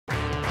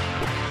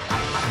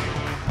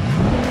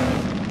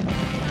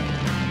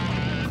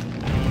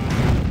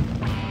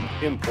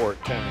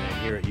Import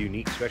time here at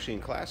Unique, especially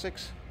in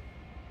classics.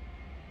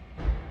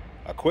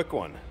 A quick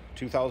one,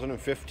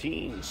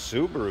 2015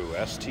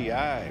 Subaru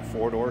STI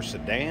 4-door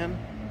sedan.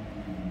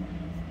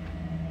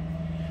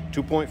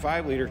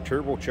 2.5 liter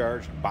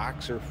turbocharged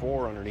boxer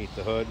 4 underneath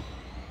the hood.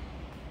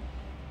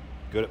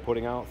 Good at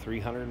putting out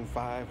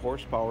 305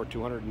 horsepower,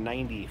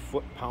 290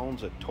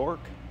 foot-pounds of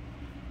torque.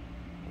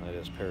 That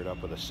is paired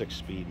up with a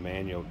 6-speed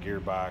manual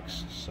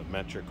gearbox,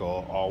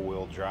 symmetrical,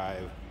 all-wheel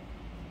drive.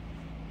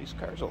 These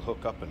cars will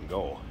hook up and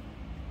go.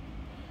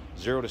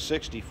 0 to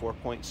 60,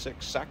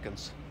 4.6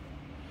 seconds.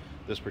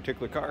 This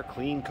particular car,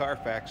 clean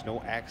Carfax,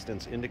 no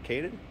accidents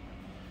indicated.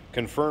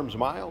 Confirms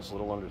miles, a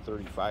little under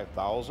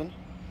 35,000.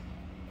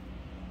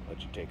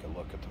 Let you take a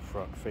look at the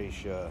front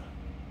fascia,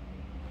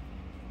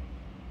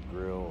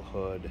 grille,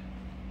 hood.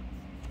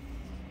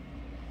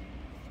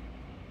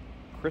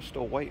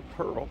 Crystal white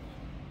pearl.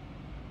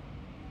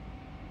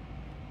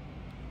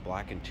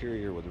 Black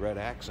interior with red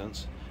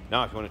accents.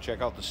 Now if you want to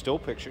check out the still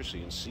picture so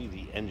you can see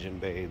the engine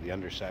bay, the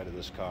underside of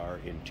this car,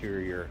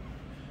 interior,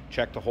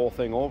 check the whole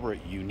thing over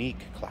at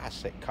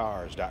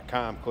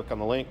uniqueclassiccars.com. Click on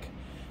the link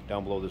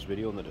down below this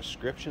video in the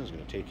description. It's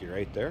going to take you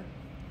right there.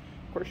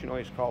 Of course, you can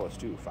always call us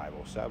too,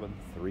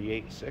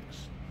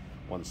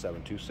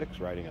 507-386-1726,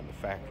 riding on the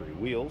factory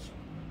wheels.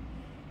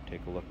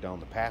 Take a look down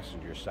the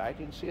passenger side.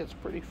 You can see it's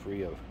pretty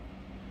free of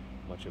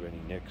much of any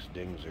nicks,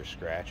 dings, or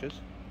scratches.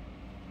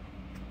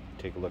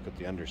 Take a look at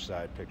the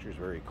underside pictures,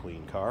 very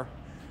clean car.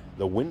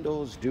 The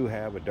windows do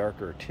have a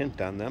darker tint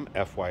on them.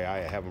 FYI, I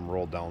have them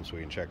rolled down so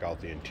we can check out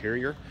the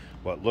interior.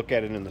 But look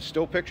at it in the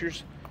still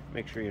pictures.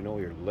 Make sure you know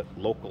your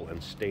local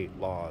and state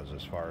laws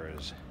as far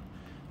as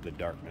the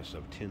darkness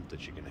of tint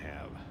that you can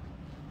have.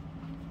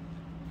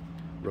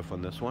 Roof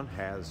on this one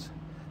has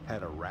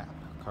had a wrap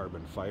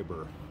carbon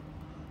fiber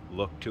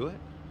look to it.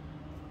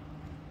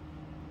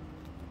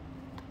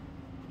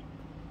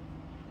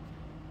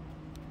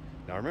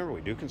 Now remember, we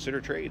do consider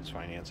trades.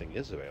 Financing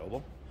is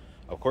available.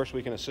 Of course,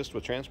 we can assist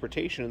with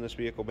transportation, and this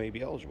vehicle may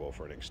be eligible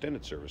for an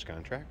extended service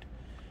contract.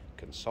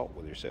 Consult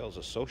with your sales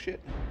associate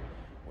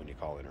when you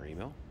call in or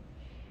email.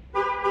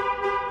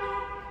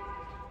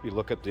 If you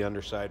look at the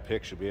underside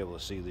pic, you'll be able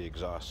to see the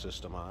exhaust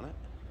system on it.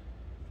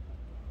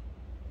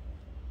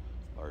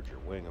 Larger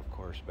wing, of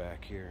course,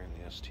 back here in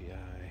the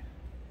STI.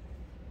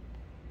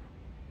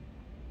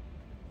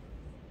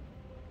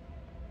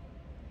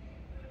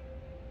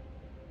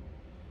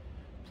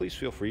 Please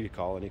feel free to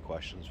call any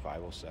questions,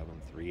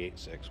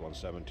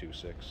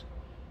 507-386-1726.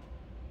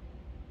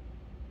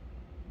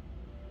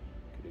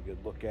 Get a good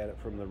look at it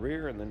from the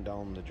rear and then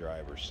down the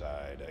driver's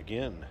side.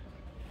 Again,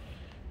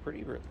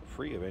 pretty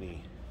free of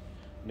any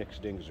nicks,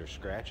 dings, or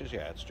scratches.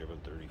 Yeah, it's driven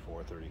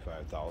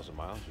 35,000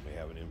 miles. You may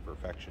have an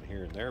imperfection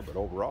here and there, but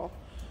overall,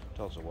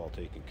 it's a well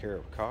taken care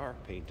of car,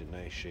 paint in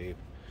nice shape,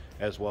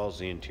 as well as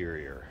the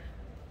interior.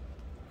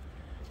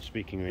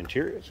 Speaking of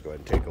interior, let's go ahead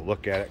and take a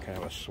look at it. Kind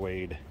of a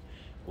suede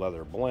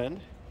leather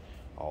blend.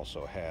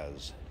 Also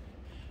has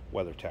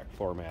WeatherTech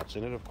floor mats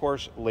in it. Of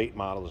course, late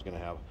model is going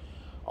to have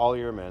all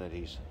your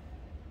amenities.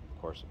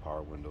 Of course, the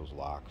power windows,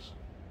 locks,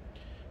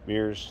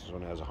 mirrors. This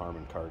one has a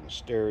Harman Kardon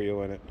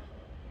stereo in it.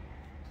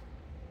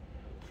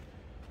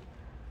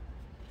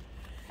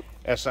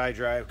 SI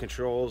drive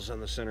controls on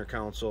the center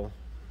console.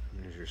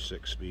 There's your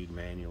 6-speed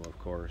manual, of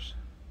course.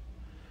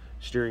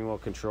 Steering wheel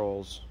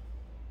controls.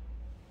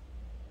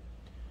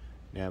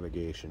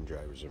 Navigation,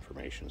 driver's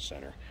information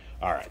center.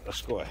 All right,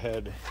 let's go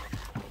ahead,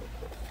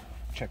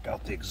 check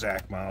out the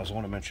exact miles. I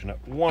want to mention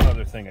one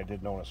other thing I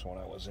did notice when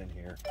I was in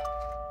here.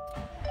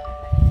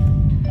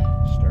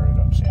 Started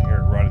up, so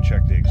here, run and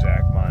check the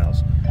exact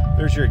miles.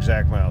 There's your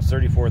exact miles,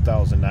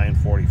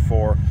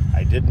 34,944.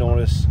 I did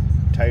notice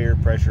tire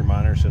pressure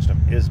monitor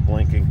system is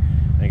blinking.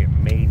 I think it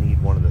may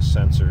need one of the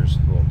sensors,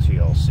 a little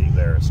TLC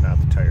there. It's not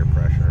the tire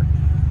pressure.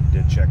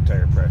 Did check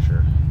tire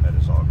pressure. That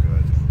is all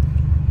good.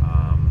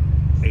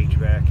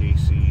 HVAC,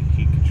 AC,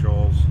 heat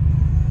controls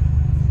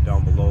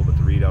down below, but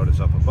the readout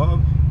is up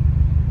above,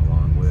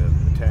 along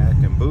with the tack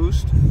and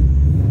boost.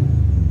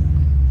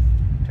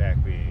 Tack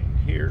being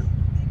here,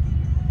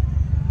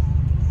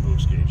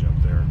 boost gauge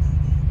up there,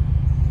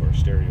 for a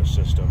stereo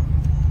system,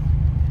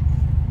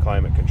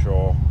 climate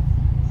control.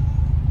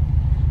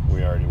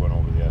 We already went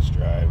over the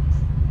S-Drive,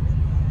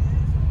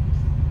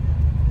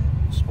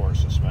 sport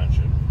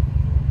suspension,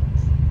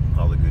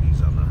 all the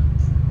goodies on the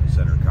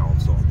center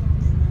console.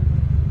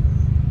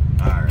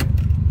 Alright,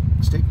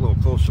 let's take a little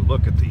closer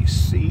look at these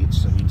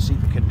seats and you can see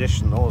the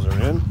condition those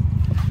are in.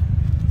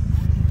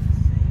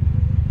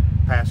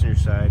 Passenger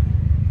side,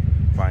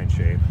 fine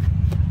shape,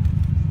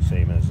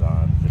 same as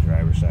on the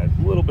driver's side.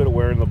 A little bit of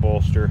wear in the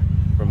bolster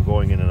from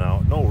going in and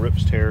out. No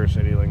rips, tears,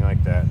 anything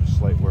like that. Just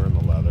slight wear in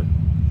the leather.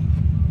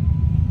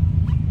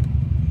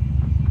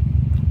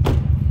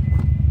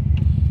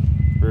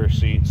 Rear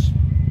seats,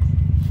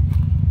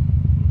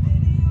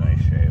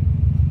 nice shape.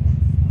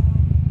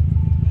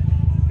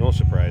 No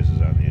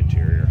surprises on the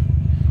interior.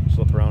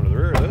 Slip around to the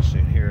rear of this, you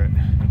can hear it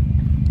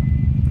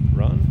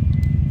run.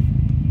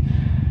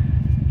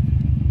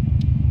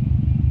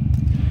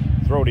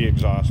 Throaty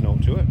exhaust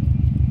note to it.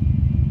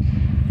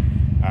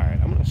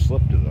 I'll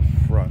slip to the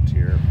front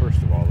here. First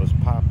of all, let's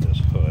pop this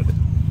hood.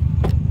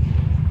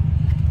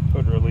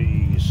 Hood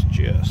release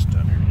just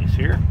underneath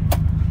here.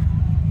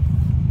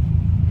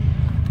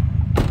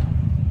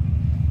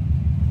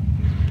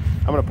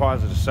 I'm going to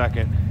pause it a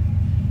second.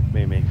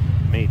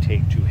 May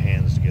take two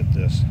hands to get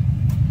this.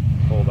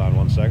 Hold on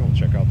one second. We'll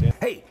check out the...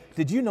 Hey,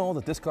 did you know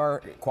that this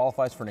car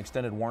qualifies for an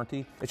extended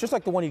warranty? It's just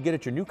like the one you get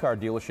at your new car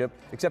dealership,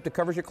 except it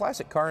covers your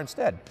classic car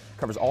instead. It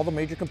covers all the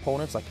major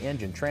components like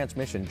engine,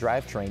 transmission,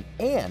 drivetrain,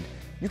 and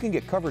you can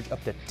get coverage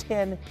up to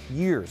 10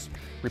 years.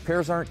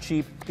 Repairs aren't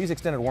cheap. These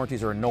extended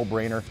warranties are a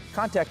no-brainer.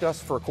 Contact us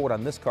for a quote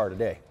on this car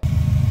today.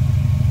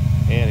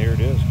 And here it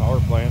is, power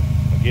plant.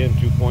 Again,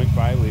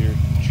 2.5 liter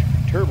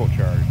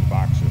turbocharged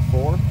boxer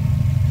 4,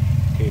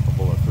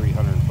 capable of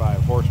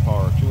 305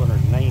 horsepower,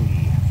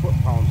 290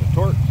 foot-pounds of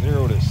torque,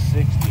 0 to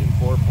 60 in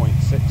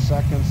 4.6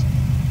 seconds.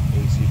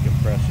 AC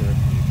compressor,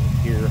 you can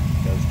hear,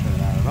 does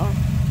turn on and off.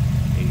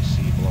 AC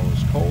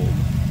blows cold.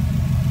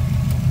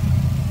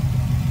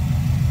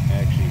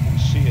 Actually, you can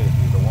see it if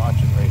you were to watch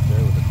it right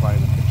there with the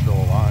climate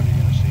control on. You're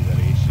going to see that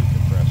AC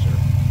compressor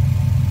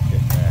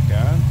get back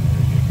on.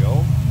 There you go.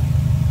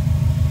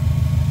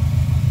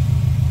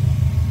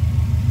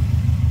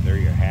 There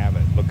you have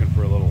it. Looking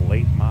for a little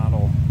late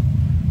model,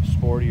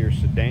 sportier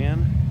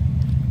sedan,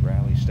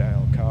 rally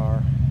style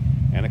car,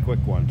 and a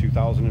quick one.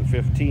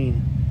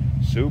 2015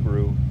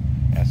 Subaru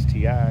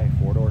STI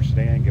 4-door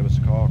sedan. Give us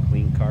a call.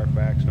 Clean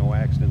Carfax, no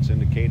accidents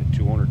indicated.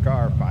 2-owner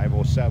car.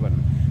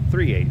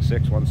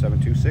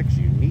 507-386-1726.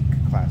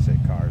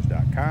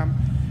 UniqueClassicCars.com.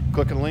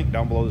 Click on the link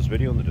down below this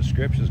video in the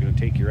description. Is going to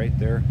take you right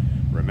there.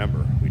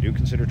 Remember, we do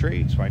consider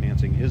trades.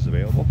 Financing is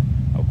available.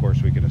 Of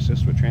course, we can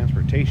assist with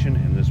transportation,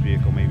 and this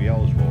vehicle may be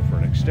eligible for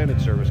an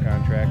extended service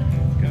contract.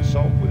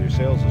 Consult with your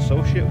sales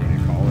associate when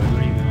you call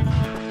or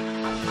email.